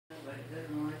but it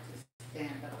doesn't like to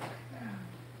stand up like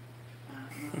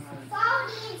that.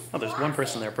 Oh, there's one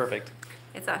person there. Perfect.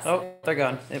 It's us. Oh, they're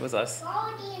gone. It was us.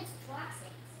 I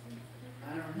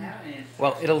don't have any.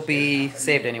 Well, it'll be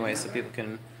saved anyway, so people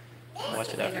can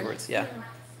watch it afterwards. Yeah.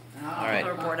 All right.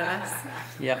 People are bored of us.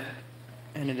 Yep.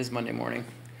 And it is Monday morning.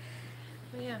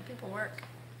 Well, yeah, people work.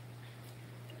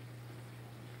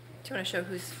 Do you want to show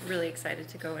who's really excited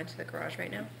to go into the garage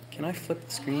right now? Can I flip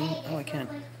the screen? Oh, I can.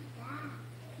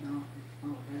 No.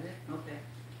 Oh, is it? Okay.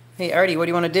 Hey, Artie, what do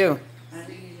you want to do? I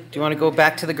think you should Do you want to go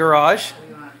back to the garage? put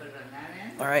it on that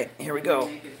end. All right, here we go.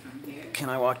 Take it from here. Can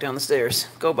I walk down the stairs?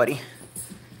 Go, buddy.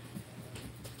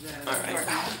 All right.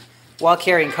 While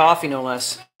carrying coffee, no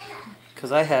less.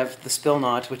 Because I have the spill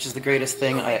knot, which is the greatest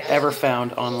thing I ever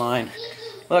found online.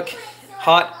 Look,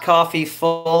 hot coffee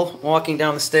full, walking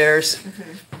down the stairs.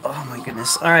 Oh my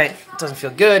goodness. All right, it doesn't feel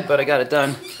good, but I got it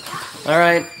done. All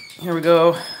right, here we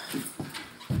go.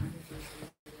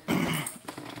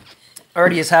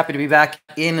 Artie is happy to be back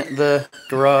in the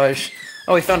garage.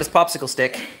 Oh, he found his popsicle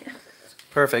stick.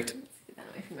 Perfect. Get that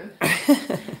away from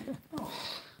him.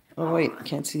 Oh wait,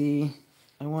 can't see.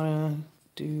 I want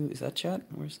to do. Is that chat?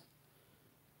 Where's?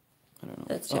 I don't know.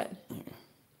 That's Oh, chat. there.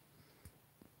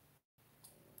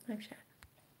 Live chat.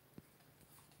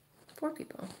 4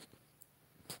 people.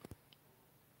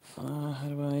 How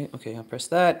do I? Okay, I'll press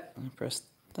that. I'll press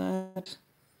that.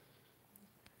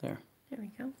 There, There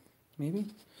we go. maybe.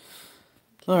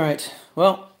 All right.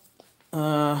 Well,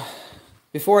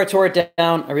 before I tore it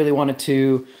down, I really wanted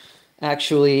to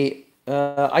actually.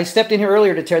 I stepped in here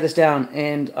earlier to tear this down,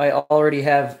 and I already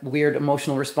have weird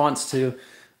emotional response to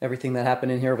everything that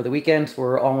happened in here over the weekend.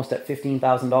 We're almost at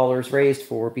 $15,000 raised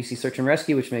for BC Search and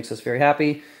Rescue, which makes us very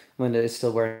happy. Linda is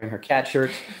still wearing her cat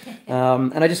shirt.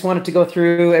 And I just wanted to go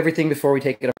through everything before we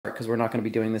take it apart, because we're not going to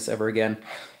be doing this ever again.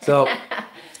 So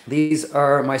these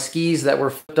are my skis that were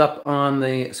flipped up on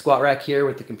the squat rack here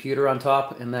with the computer on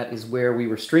top, and that is where we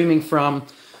were streaming from.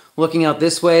 Looking out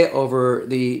this way over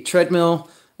the treadmill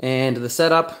and the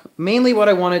setup. Mainly what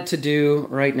I wanted to do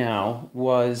right now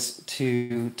was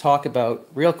to talk about,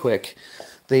 real quick,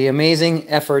 the amazing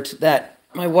effort that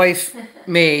my wife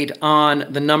made on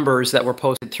the numbers that were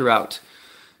posted throughout.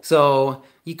 So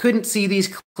you couldn't see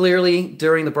these clearly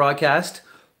during the broadcast,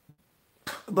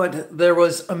 but there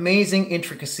was amazing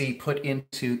intricacy put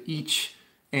into each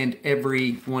and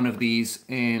every one of these,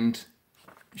 and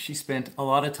she spent a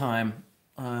lot of time.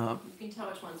 You can tell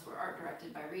which ones were art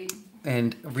directed by Reed.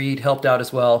 And Reed helped out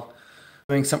as well,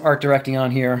 doing some art directing on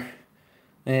here.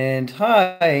 And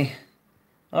hi.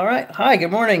 All right. Hi, good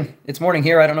morning. It's morning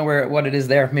here. I don't know what it is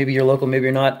there. Maybe you're local, maybe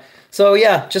you're not. So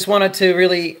yeah, just wanted to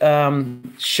really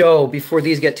show before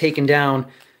these get taken down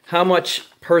how much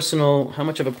of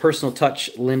a personal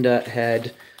touch Linda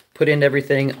had put into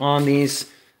everything on these,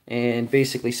 and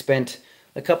basically spent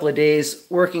a couple of days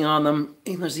working on them.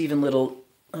 And there's even little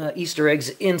Easter eggs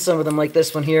in some of them, like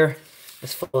this one here.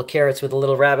 It's full of carrots with a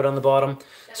little rabbit on the bottom.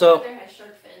 That So one there has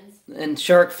shark fins. and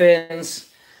shark fins.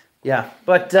 Yeah,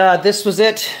 but this was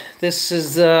it. This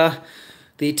is the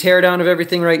teardown of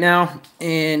everything right now,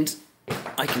 and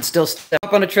I can still step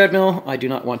up on a treadmill. I do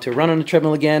not want to run on a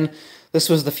treadmill again. This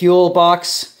was the fuel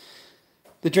box,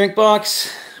 the drink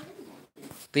box,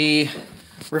 the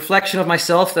reflection of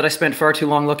myself that I spent far too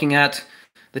long looking at,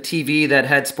 the TV that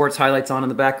had sports highlights on in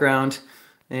the background,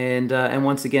 and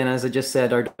once again, as I just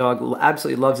said, our dog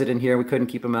absolutely loves it in here. We couldn't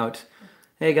keep him out.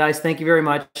 Hey guys, thank you very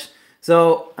much.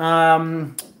 So,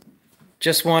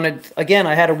 just wanted, again,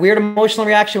 I had a weird emotional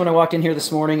reaction when I walked in here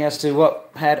this morning as to what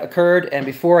had occurred, and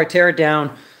before I tear it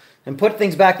down and put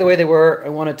things back the way they were, I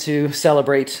wanted to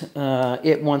celebrate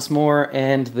it once more,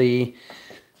 and the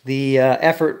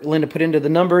effort Linda put into the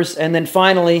numbers, and then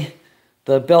finally,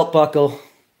 the belt buckle,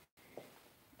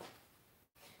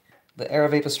 the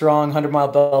Aravapa Strong 100-mile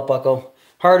belt buckle.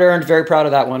 Hard-earned, very proud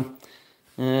of that one.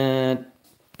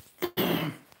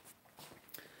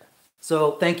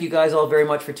 So thank you guys all very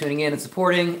much for tuning in and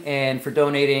supporting, and for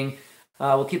donating.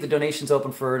 We'll keep the donations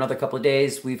open for another couple of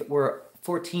days. We're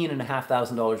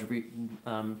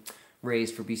 $14,500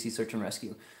 raised for BC Search and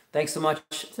Rescue. Thanks so much.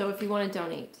 So if you want to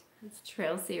donate, it's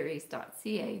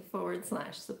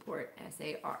trailseries.ca/support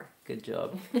SAR. Good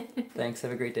job. Thanks.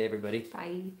 Have a great day, everybody.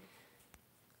 Bye.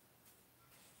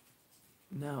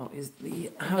 Now is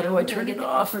how do I turn it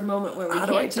off? For a moment where we How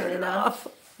do I can't turn it off.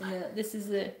 off? And, this is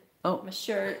Oh, my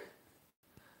shirt.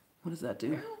 what does that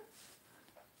do?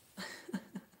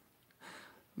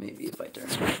 Maybe if I turn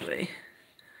it this way.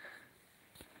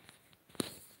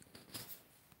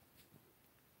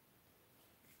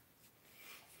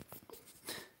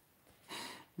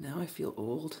 Now I feel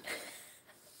old.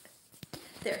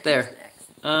 There. There. Next.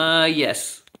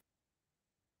 Yes.